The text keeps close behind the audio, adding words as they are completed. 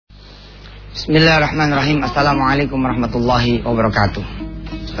Bismillahirrahmanirrahim. Assalamualaikum warahmatullahi wabarakatuh.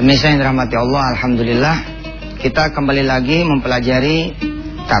 Pemirsa yang dirahmati Allah, alhamdulillah kita kembali lagi mempelajari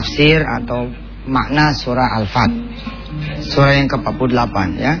tafsir atau makna surah Al-Fath, surah yang ke-48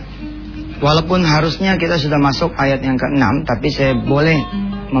 ya. Walaupun harusnya kita sudah masuk ayat yang ke-6, tapi saya boleh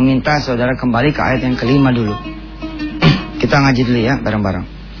meminta saudara kembali ke ayat yang ke-5 dulu. Kita ngaji dulu ya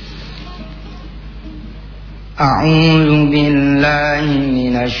bareng-bareng. A'udzu billahi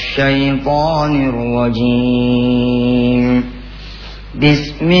minasy syaithanir rajim.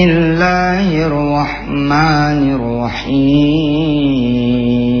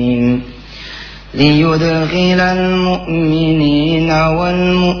 Bismillahirrahmanirrahim. Liyudkhilal mu'minina wal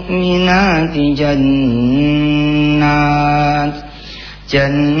mu'minati jannatin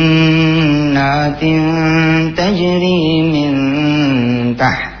tajri min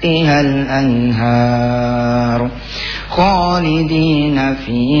tahtihal anhar khalidina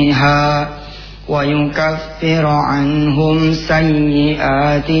fiha wa yukaffiru anhum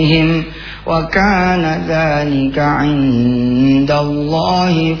sayyi'atihim wa kana dzalika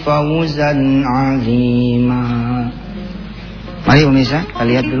 'indallahi fawzan 'azima. Mari pemirsa, kita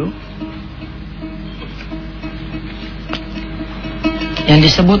lihat dulu.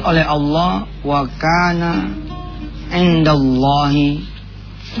 Yang disebut oleh Allah wa kana 'indallahi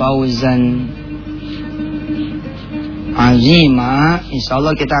fawzan 'azima.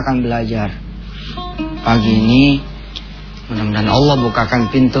 Insyaallah kita akan belajar pagi ini. Mudah-mudahan Allah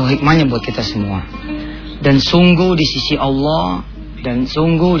bukakan pintu hikmahnya buat kita semua. Dan sungguh di sisi Allah, dan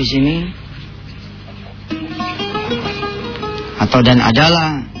sungguh di sini, atau dan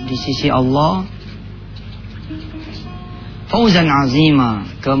adalah di sisi Allah, fauzan azima,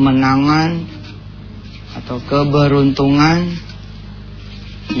 kemenangan atau keberuntungan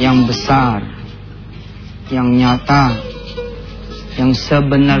yang besar, yang nyata, yang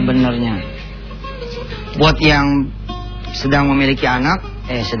sebenar-benarnya. Buat yang sedang memiliki anak,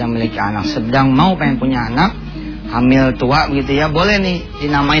 sedang mau pengen punya anak, hamil tua begitu ya, boleh nih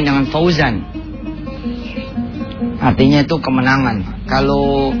dinamain dengan fauzan. Artinya itu kemenangan.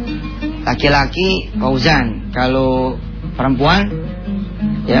 Kalau laki-laki fauzan, kalau perempuan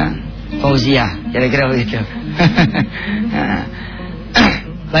ya fauziah, kira-kira begitu.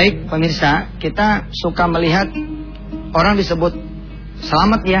 Baik pemirsa, kita suka melihat orang disebut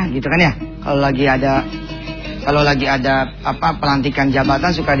selamat ya, gitu kan ya. Kalau lagi ada pelantikan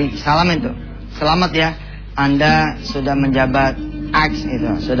jabatan suka disalamin tuh. Selamat ya, Anda sudah menjabat X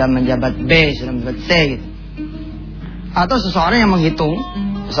gitu, sudah menjabat B, sudah menjabat C gitu. Atau seseorang yang menghitung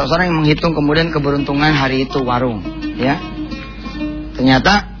kemudian keberuntungan hari itu warung ya.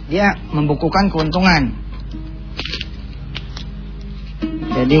 Ternyata dia membukukan keuntungan.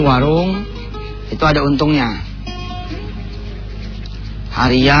 Jadi warung itu ada untungnya.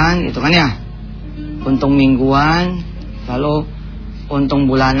 Harian gitu kan ya. Untung mingguan, lalu untung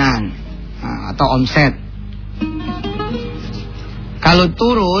bulanan, atau omset. Kalau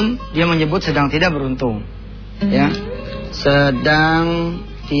turun, dia menyebut sedang tidak beruntung, ya, sedang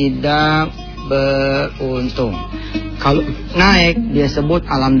tidak beruntung. Kalau naik, dia sebut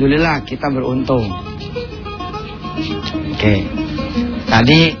alhamdulillah kita beruntung. Oke.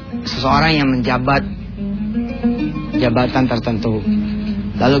 Tadi seseorang yang menjabat jabatan tertentu,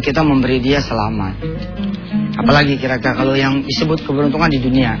 lalu kita memberi dia selamat. Apalagi kira-kira kalau yang disebut keberuntungan di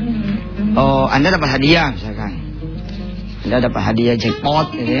dunia. Oh, Anda dapat hadiah misalkan. Anda dapat hadiah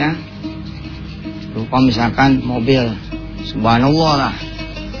jackpot gitu ya. Lupa misalkan mobil. Subhanallah lah.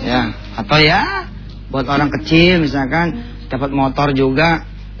 Ya, atau ya buat orang kecil misalkan dapat motor juga,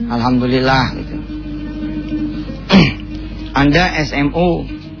 alhamdulillah gitu. Anda SMU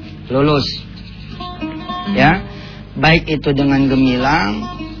lulus. Ya. Baik itu dengan gemilang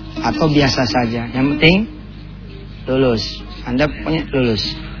atau biasa saja, yang penting lulus. Anda punya lulus.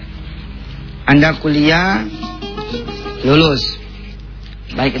 Anda kuliah lulus,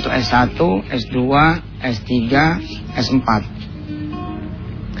 baik itu S1, S2, S3, S4.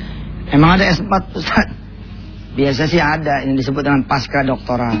 Emang ada S4 Ustaz? Biasa sih ada, yang disebut dengan pasca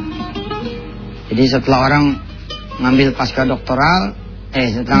doktoral. Jadi setelah orang ngambil pasca doktoral,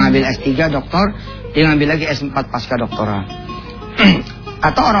 setelah ngambil S3 doktor, dia ngambil lagi S4 pasca doktoral.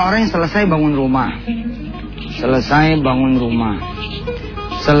 Atau orang-orang yang selesai bangun rumah, selesai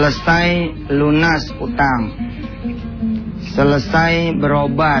lunas utang, selesai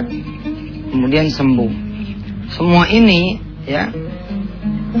berobat, kemudian sembuh. Semua ini ya,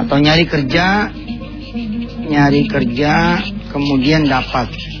 atau nyari kerja kemudian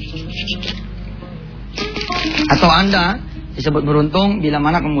dapat. Atau Anda disebut beruntung bila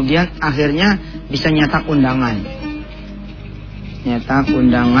mana kemudian akhirnya bisa nyetak undangan. nyata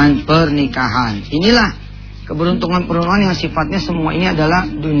undangan pernikahan. Inilah keberuntungan-keberuntungan yang sifatnya semua ini adalah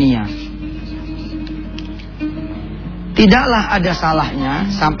dunia. Tidaklah ada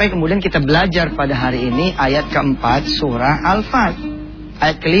salahnya sampai kemudian kita belajar pada hari ini ayat keempat surah Al-Fath.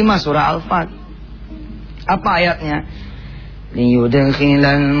 Ayat kelima surah Al-Fath. Apa ayatnya?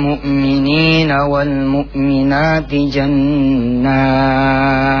 Liyudkhilal mu'minina wal mu'minati jannat.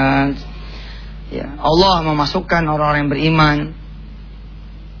 Ya, Allah memasukkan orang-orang yang beriman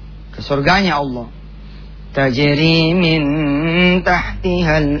ke surganya Allah. Tajri min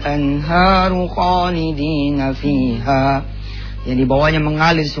tahtihal anharu khalidina fiha. Yang di bawahnya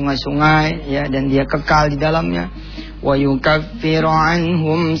mengalir sungai-sungai, ya, dan dia kekal di dalamnya. Wa yukaffiru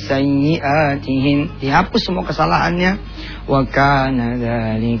anhum sayyi'atihim. Dihapus semua kesalahannya. Wa kana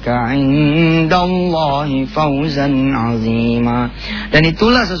dzalika 'indallahi fawzan 'azima. Dan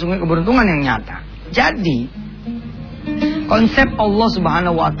itulah sesungguhnya keberuntungan yang nyata. Jadi konsep Allah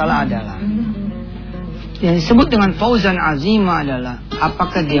Subhanahu wa taala adalah yang disebut dengan fauzan azima adalah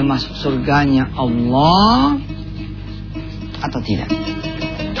apakah dia masuk surganya Allah atau tidak.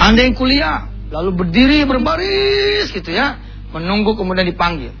 Anda yang kuliah lalu berdiri berbaris gitu ya, menunggu kemudian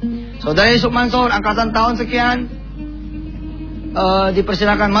dipanggil. Saudara Yusuf Mansur angkatan tahun sekian,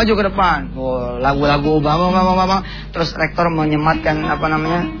 dipersilakan maju ke depan. Oh, lagu-lagu Obama, terus rektor menyematkan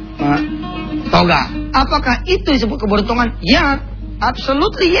toga. Apakah itu disebut keberuntungan? Ya,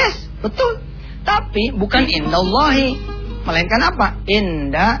 absolutely yes, betul. Tapi bukan indallahi, melainkan apa?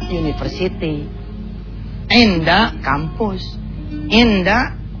 Inda university, inda kampus,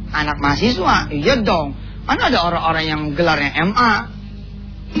 inda anak mahasiswa. Iya dong, kan ada orang-orang yang gelarnya MA,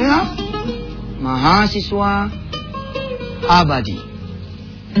 ya, mahasiswa abadi.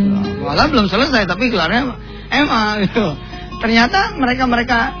 Walau belum selesai tapi gelarnya MA gitu. Ternyata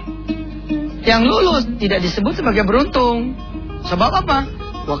mereka yang lulus tidak disebut sebagai beruntung. Sebab apa?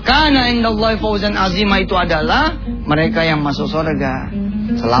 Wa kana indallahi fawzan azima itu adalah mereka yang masuk surga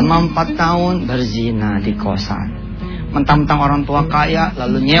selama 4 tahun berzina di kosan. Mentang-mentang orang tua kaya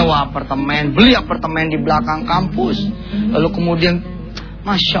lalu nyewa apartemen, beli apartemen di belakang kampus. Lalu kemudian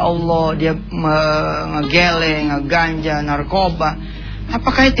Masya Allah dia ngegele, ngeganja, narkoba.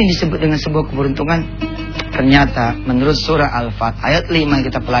 Apakah itu yang disebut dengan sebuah keberuntungan? Ternyata menurut surah Al-Fath ayat 5 yang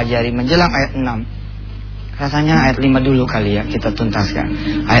kita pelajari menjelang ayat 6. Rasanya ayat 5 dulu kali ya kita tuntaskan.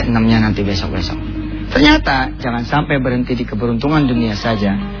 Ayat 6-nya nanti besok-besok. Ternyata jangan sampai berhenti di keberuntungan dunia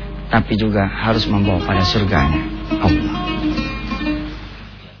saja, tapi juga harus membawa pada surganya Allah.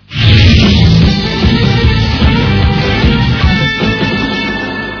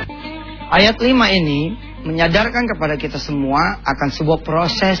 Ayat 5 ini menyadarkan kepada kita semua akan sebuah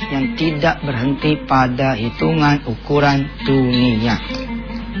proses yang tidak berhenti pada hitungan ukuran dunia.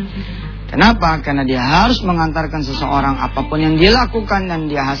 Kenapa? Karena dia harus mengantarkan seseorang apapun yang dia lakukan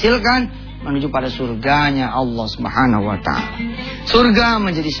dan dia hasilkan menuju pada surganya Allah Subhanahu wa taala. Surga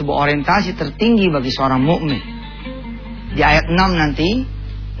menjadi sebuah orientasi tertinggi bagi seorang mukmin. Di ayat 6 nanti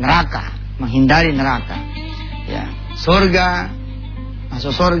neraka, menghindari neraka. Ya, surga,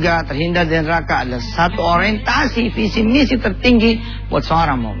 masuk surga, terhindar dari neraka adalah satu orientasi visi misi tertinggi buat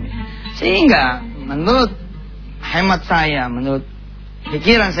seorang mukmin. Sehingga menurut hemat saya, menurut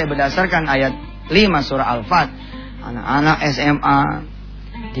pikiran saya berdasarkan ayat 5 surah Al-Fath, anak-anak SMA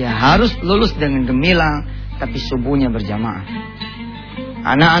dia harus lulus dengan gemilang tapi subuhnya berjamaah.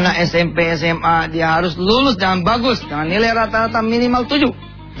 Anak-anak SMP SMA dia harus lulus dengan bagus dengan nilai rata-rata minimal 7,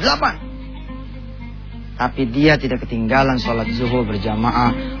 8. Tapi dia tidak ketinggalan sholat zuhur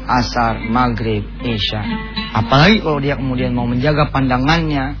berjamaah, asar, maghrib, isya. Apalagi kalau dia kemudian mau menjaga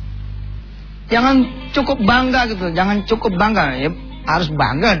pandangannya. Jangan cukup bangga gitu, jangan cukup bangga ya. Harus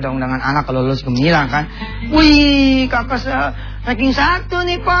bangga dong dengan anak kalau lulus gemilang kan. Wih, kakak saya ranking 1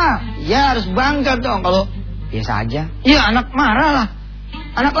 nih Pak. Ya harus bangga dong. Kalau biasa aja, iya anak marah lah.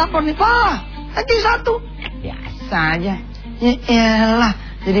 Anak lapor nih Pak, ranking 1. Biasa aja. Ya elah,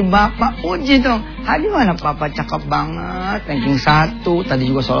 jadi bapak puji dong. Aduh anak bapak cakep banget, ranking 1. Tadi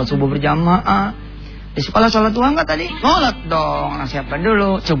juga sholat subuh berjamaah. Di sekolah sholat tua enggak tadi? Sholat dong. Nah siapa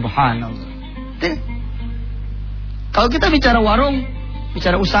dulu? Subhanallah. Kalau kita bicara warung,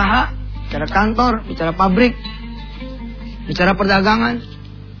 bicara usaha, bicara kantor, bicara pabrik, bicara perdagangan,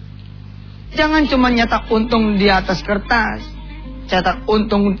 jangan cuma nyetak untung di atas kertas, cetak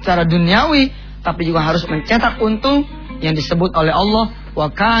untung secara duniawi, tapi juga harus mencetak untung yang disebut oleh Allah,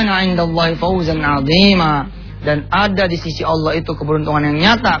 wa kana 'indallahi fawzan 'azima, dan ada di sisi Allah itu keberuntungan yang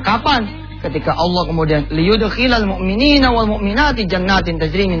nyata. Kapan? Ketika Allah kemudian liyudkhilal mu'minina wal mu'minati jannatin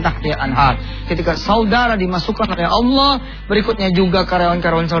tajri min tahtiha anhar. Ketika saudara dimasukkan oleh Allah, berikutnya juga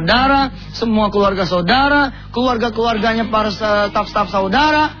karyawan-karyawan saudara, semua keluarga saudara, keluarga-keluarganya para staf-staf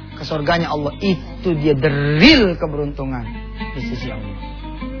saudara ke surganya Allah. Itu dia the real keberuntungan di sisi Allah.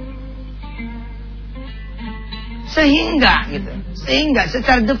 Sehingga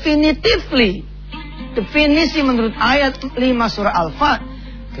secara definisi menurut ayat 5 surah Al-Fath,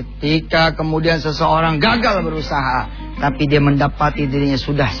 ketika kemudian seseorang gagal berusaha, tapi dia mendapati dirinya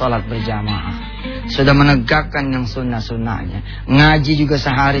sudah sholat berjamaah, sudah menegakkan yang sunnah-sunnahnya, ngaji juga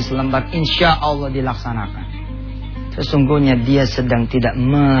sehari selembar, insya Allah dilaksanakan, sesungguhnya dia sedang tidak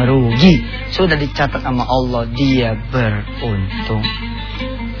merugi, sudah dicatat sama Allah, dia beruntung.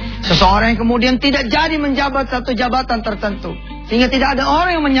 Seseorang yang kemudian tidak jadi menjabat satu jabatan tertentu, sehingga tidak ada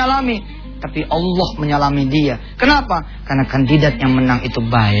orang yang menyalami, tapi Allah menyalami dia. Kenapa? Karena kandidat yang menang itu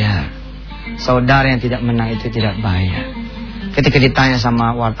bayar, saudara yang tidak menang itu tidak bayar. Ketika ditanya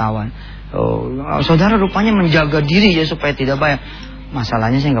sama wartawan, saudara rupanya menjaga diri ya supaya tidak bayar.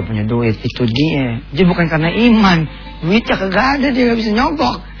 Masalahnya saya nggak punya duit, itu dia. Jadi bukan karena iman, duitnya kagak ada, dia nggak bisa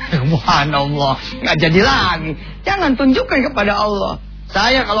nyogok. Subhanallah, nggak jadi lagi. Jangan tunjukkan kepada Allah,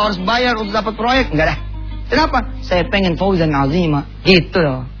 saya kalau harus bayar untuk dapat proyek, enggak dah. Kenapa? Saya pengen fauzan azima. Gitu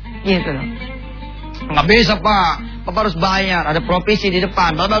loh. Nggak bisa Pak, Bapak harus bayar, ada provisi di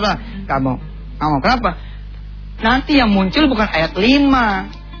depan, bla bla bla. Kamu, kenapa? Nanti yang muncul bukan ayat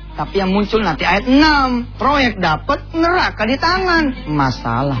 5, tapi yang muncul nanti ayat 6. Proyek dapat, neraka di tangan.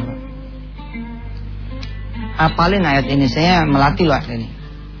 Masalah Pak. Hafalin ayat ini, saya melatih loh ayat ini.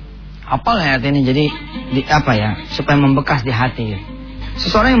 Hafal ayat ini, jadi supaya membekas di hati.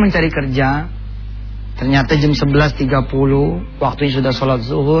 Seseorang yang mencari kerja, ternyata jam 11.30 waktunya sudah sholat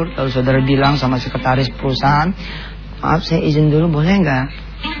zuhur, lalu saudara bilang sama sekretaris perusahaan, maaf saya izin dulu boleh nggak?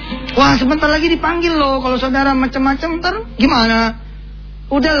 Wah sebentar lagi dipanggil loh, kalau saudara macam-macam ntar gimana?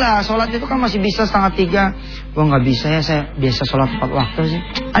 Udahlah, sholat itu kan masih bisa 2:30. Wah nggak bisa ya, saya biasa sholat tepat waktu sih.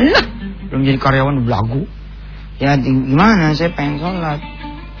 Alah, belum jadi karyawan belagu. Ya gimana, saya pengen sholat.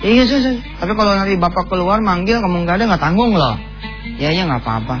 Iya sih. Tapi kalau nanti bapak keluar manggil kamu nggak ada, nggak tanggung loh. Ya nggak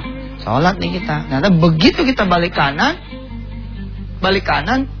apa-apa. Sholat nih kita. Nah begitu kita balik kanan,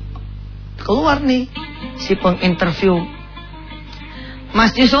 keluar nih si penginterview.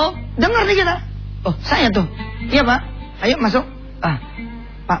 Mas Yusuf, dengar nih kita. Oh saya tuh. Iya Pak, ayo masuk.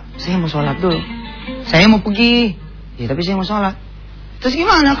 Pak, saya mau sholat dulu. Saya mau pergi. Ya tapi saya mau sholat. Terus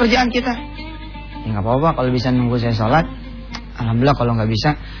gimana kerjaan kita? Ya nggak apa-apa, kalau bisa nunggu saya sholat. Alhamdulillah, kalau nggak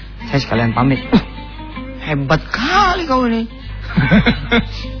bisa, saya sekalian pamit. Hebat kali kau ini.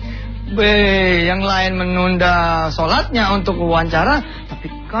 Yang lain menunda sholatnya untuk wawancara, tapi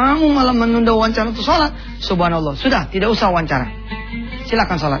kamu malah menunda wawancara untuk sholat. Subhanallah, sudah tidak usah wawancara,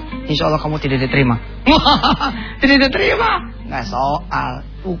 silakan sholat, insya Allah kamu tidak diterima. Tidak diterima, nggak soal,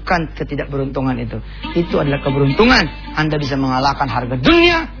 bukan ketidakberuntungan itu adalah keberuntungan. Anda bisa mengalahkan harga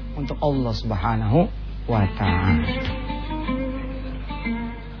dunia untuk Allah Subhanahu wa ta'ala.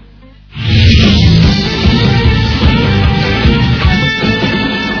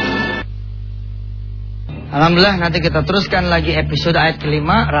 Alhamdulillah, nanti kita teruskan lagi episode ayat ke-5.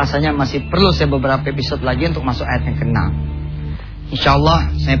 Rasanya masih perlu saya beberapa episode lagi untuk masuk ayat yang ke-6.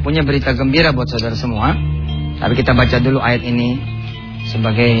 InsyaAllah saya punya berita gembira buat saudara semua. Tapi kita baca dulu ayat ini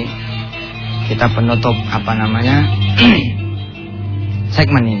sebagai kita penutup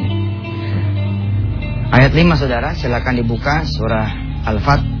segmen ini. Ayat 5 saudara, silakan dibuka surah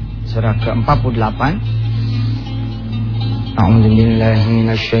Al-Fath, surah ke-48. أعوذ بالله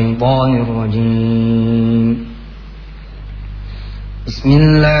من الشيطان الرجيم بسم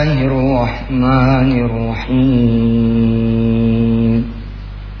الله الرحمن الرحيم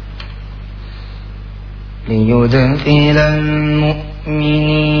ليدخل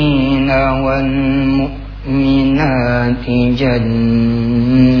المؤمنين والمؤمنات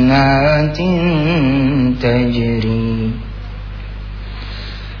جنات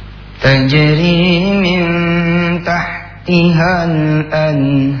تجري من تحتها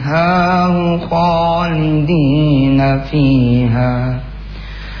الأنهار خالدين فيها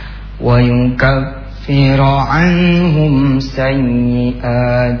ويكفر عنهم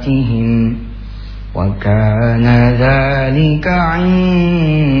سيئاتهم وكان ذلك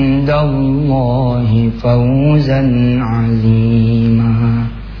عند الله فوزا عظيما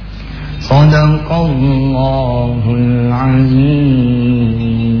صدق الله العظيم.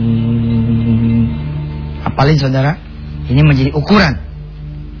 Apalagi saudara, ini menjadi ukuran.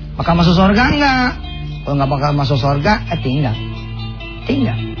 Bakal masuk surga enggak? Kalau enggak bakal masuk surga, tinggal.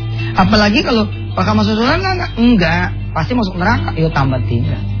 Apalagi kalau bakal masuk surga enggak? Enggak, pasti masuk neraka. Tambah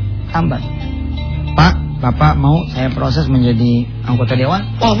 3. tambah. Pak, Bapak mau saya proses menjadi anggota dewan?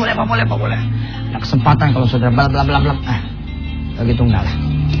 Oh boleh Pak, boleh Pak, boleh. Ada kesempatan kalau saudara bla bla bla bla. Begitu enggak lah.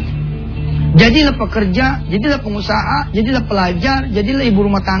 Jadilah pekerja, jadilah pengusaha, jadilah pelajar, jadilah ibu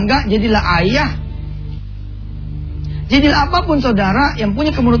rumah tangga, jadilah ayah. Jadilah apapun saudara yang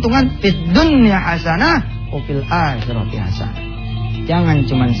punya keberuntungan fid dunya hasanah wa fil akhirati hasanah. Jangan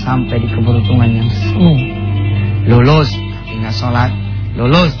cuma sampai di keberuntungan yang semu. Lulus tapi enggak sholat,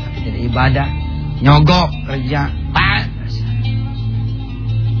 lulus tapi tidak ibadah, nyogok kerja,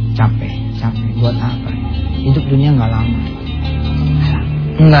 capek buat apa? Hidup dunia enggak lama.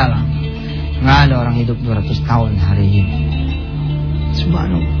 Enggak lama. Enggak ada orang hidup 200 tahun hari ini.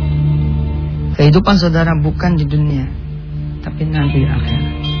 Subhanallah. Kehidupan saudara bukan di dunia, tapi nanti di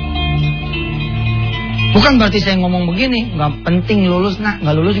akhirat. Bukan berarti saya ngomong begini, nggak penting lulus nak,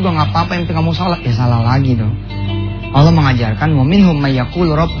 nggak lulus juga nggak apa-apa, yang penting kamu sholat. Ya salah lagi dong. Allah mengajarkan, wa minhum may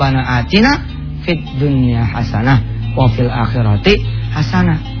yaqulu rabbana atina fid dunya hasanah wa fil akhirati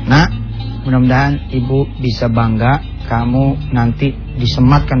hasanah. Nah, mudah-mudahan ibu bisa bangga, kamu nanti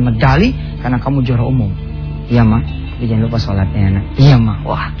disematkan medali karena kamu juara umum. Iya mak, tapi jangan lupa sholatnya nak. Iya mak,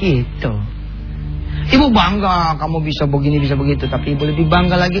 wah gitu. Ibu bangga kamu bisa begini, bisa begitu. Tapi ibu lebih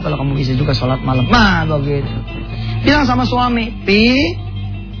bangga lagi kalau kamu bisa juga sholat malam. Nah begitu. Bilang sama suami, Pi,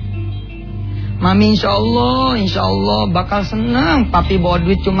 Mami insya Allah bakal senang papi bawa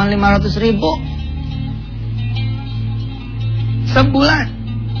duit cuma 500.000 sebulan.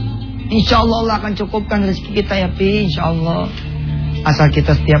 Insya Allah akan cukupkan rezeki kita ya Pi, insya Allah. Asal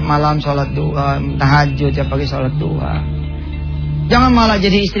kita setiap malam sholat duha, tahajud, tiap pagi sholat duha. Jangan malah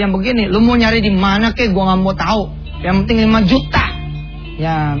jadi istri yang begini. Lu mau nyari di mana kek? Gua nggak mau tahu. Yang penting 5 juta.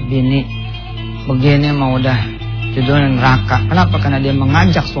 Ya bini begini mau udah judulnya neraka. Kenapa? Karena dia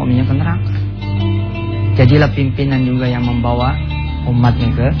mengajak suaminya ke neraka. Jadilah pimpinan juga yang membawa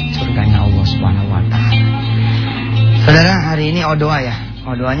umatnya ke surganya Allah Subhanahu Wa Taala. Saudara, hari ini doa ya.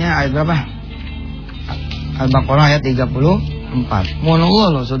 Doanya ayat berapa? Al-Baqarah ayat 34. Mohon Allah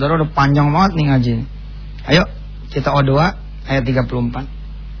loh, saudara udah panjang banget nih ngaji. Ayo kita doa. Ayat 34.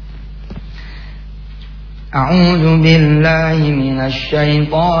 A'udzu billahi minasy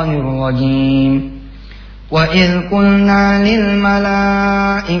syaithanir rajim. Wa idz qulna lil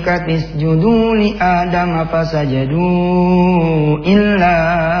malaikati isjudu li adama fasajadu illa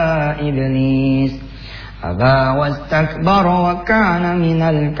iblis aba wastakbara wa kana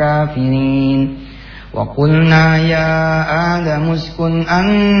minal kafirin. Wa qulna ya Adam uskun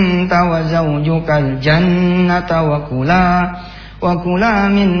anta wa zawjukal jannata wa kula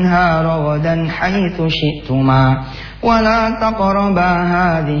minha ragadan haitsu syi'tuma wa la taqraba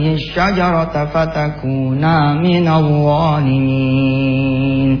hadhihi asy-syajarata fatakuna minadh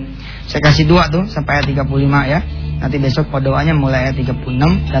dhalimin. Saya kasih dua tuh sampai ayat 35 ya. Nanti besok doanya mulai ayat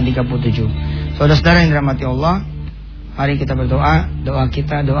 36 dan 37. Saudara-saudara yang dirahmati Allah, mari kita berdoa. Doa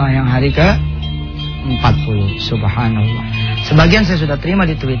kita doa yang hari ke 40. Subhanallah. Sebagian saya sudah terima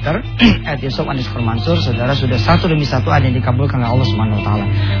di Twitter @yusuf_mansur. Saudara sudah satu demi satu ada yang dikabulkan oleh Allah Subhanahu Wa Taala.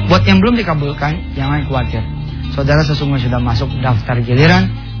 Buat yang belum dikabulkan jangan khawatir. Saudara sesungguhnya sudah masuk daftar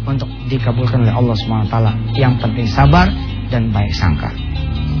giliran untuk dikabulkan oleh Allah Subhanahu Wa Taala. Yang penting sabar dan baik sangka.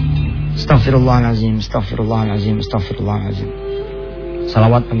 Astaghfirullahalazim, astaghfirullahalazim, astaghfirullahalazim.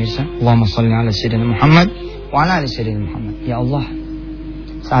 Salawat pemirsa. Allahumma shalli ala sayyidina Muhammad wa ala ali sayyidina Muhammad. Ya Allah,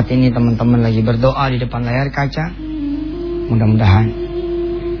 saat ini teman-teman lagi berdoa di depan layar kaca. Mudah-mudahan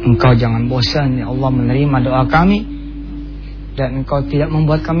Engkau jangan bosan ya Allah menerima doa kami. Dan Engkau tidak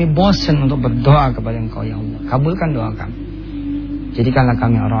membuat kami bosan untuk berdoa kepada Engkau ya Allah. Kabulkan doa kami. Jadikanlah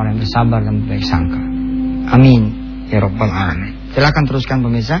kami orang-orang yang bersabar dan baik sangka. Amin ya Rabbal Alamin. Silakan teruskan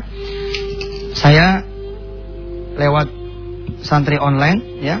pemirsa. Saya lewat santri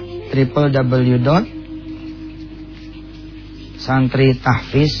online ya,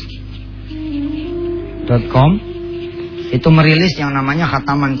 www.santritahfiz.com. Itu merilis yang namanya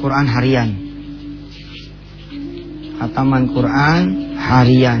khataman Quran harian. Khataman Quran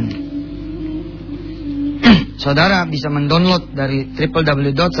harian. Saudara bisa mendownload dari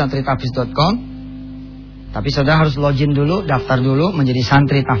www.santritahfiz.com. Tapi saudara harus login dulu, daftar dulu menjadi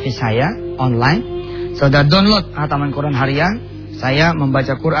santri tahfiz saya online. Saudara download khataman Quran harian. Saya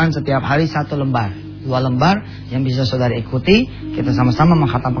membaca Quran setiap hari 1 lembar, 2 lembar yang bisa saudara ikuti. Kita sama-sama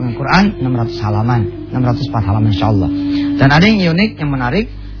mengkhatamkan Quran 600 halaman, 604 halaman insyaallah. Dan ada yang unik, yang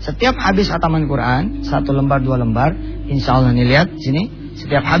menarik. Setiap habis khataman Quran 1 lembar, 2 lembar, insyaallah nih lihat sini.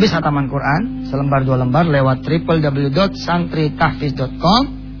 Setiap habis khataman Quran 1 lembar, 2 lembar lewat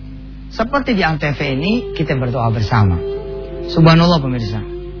www.santritahfiz.com. Seperti di Antv ini kita berdoa bersama. Subhanallah pemirsa.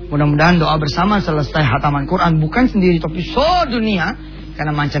 Mudah-mudahan doa bersama selesai khataman Quran bukan sendiri tapi seluruh dunia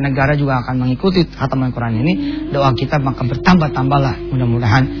karena mancanegara juga akan mengikuti khataman Quran ini, doa kita maka bertambah-tambahlah,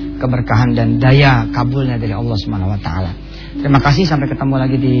 mudah-mudahan keberkahan dan daya kabulnya dari Allah Subhanahu wa taala. Terima kasih, sampai ketemu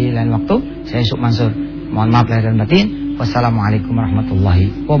lagi di lain waktu. Saya Yusuf Mansur. Mohon maaf lahir dan batin. Wassalamualaikum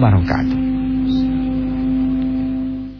warahmatullahi wabarakatuh.